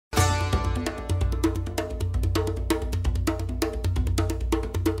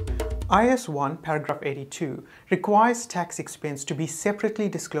IAS 1 paragraph 82 requires tax expense to be separately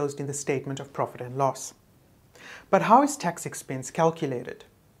disclosed in the statement of profit and loss. But how is tax expense calculated?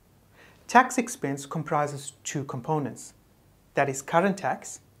 Tax expense comprises two components, that is current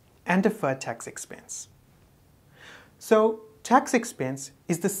tax and deferred tax expense. So, tax expense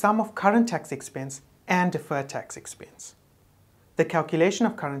is the sum of current tax expense and deferred tax expense. The calculation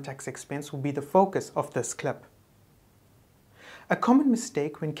of current tax expense will be the focus of this clip. A common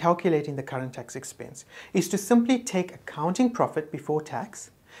mistake when calculating the current tax expense is to simply take accounting profit before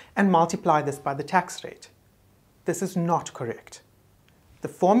tax and multiply this by the tax rate. This is not correct. The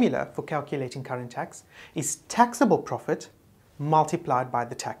formula for calculating current tax is taxable profit multiplied by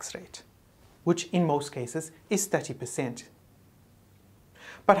the tax rate, which in most cases is 30%.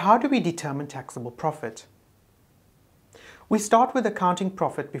 But how do we determine taxable profit? We start with accounting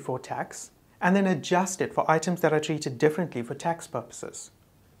profit before tax and then adjust it for items that are treated differently for tax purposes.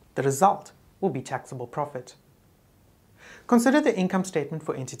 The result will be taxable profit. Consider the income statement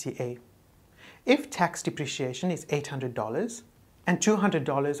for entity A. If tax depreciation is $800 and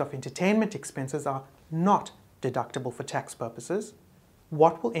 $200 of entertainment expenses are not deductible for tax purposes,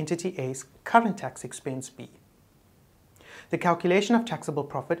 what will entity A's current tax expense be? The calculation of taxable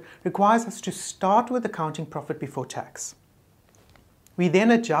profit requires us to start with accounting profit before tax. We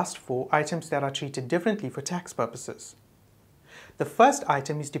then adjust for items that are treated differently for tax purposes. The first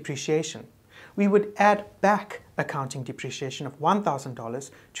item is depreciation. We would add back accounting depreciation of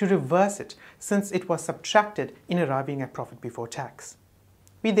 $1,000 to reverse it since it was subtracted in arriving at profit before tax.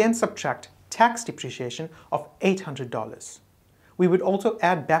 We then subtract tax depreciation of $800. We would also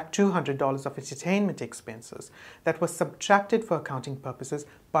add back $200 of entertainment expenses that were subtracted for accounting purposes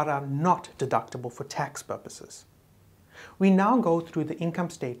but are not deductible for tax purposes. We now go through the income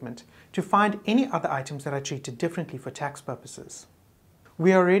statement to find any other items that are treated differently for tax purposes.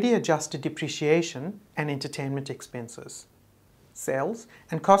 We already adjusted depreciation and entertainment expenses. Sales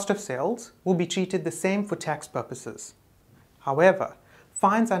and cost of sales will be treated the same for tax purposes. However,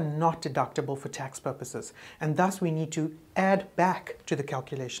 fines are not deductible for tax purposes, and thus we need to add back to the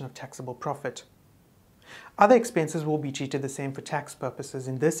calculation of taxable profit. Other expenses will be treated the same for tax purposes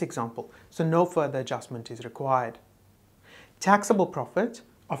in this example, so no further adjustment is required. Taxable profit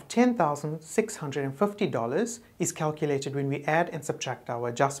of $10,650 is calculated when we add and subtract our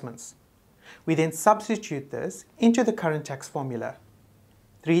adjustments. We then substitute this into the current tax formula.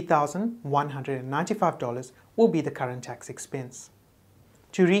 $3,195 will be the current tax expense.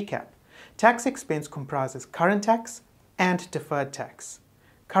 To recap, tax expense comprises current tax and deferred tax.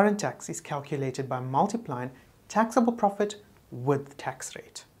 Current tax is calculated by multiplying taxable profit with the tax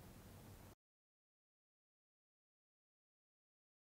rate.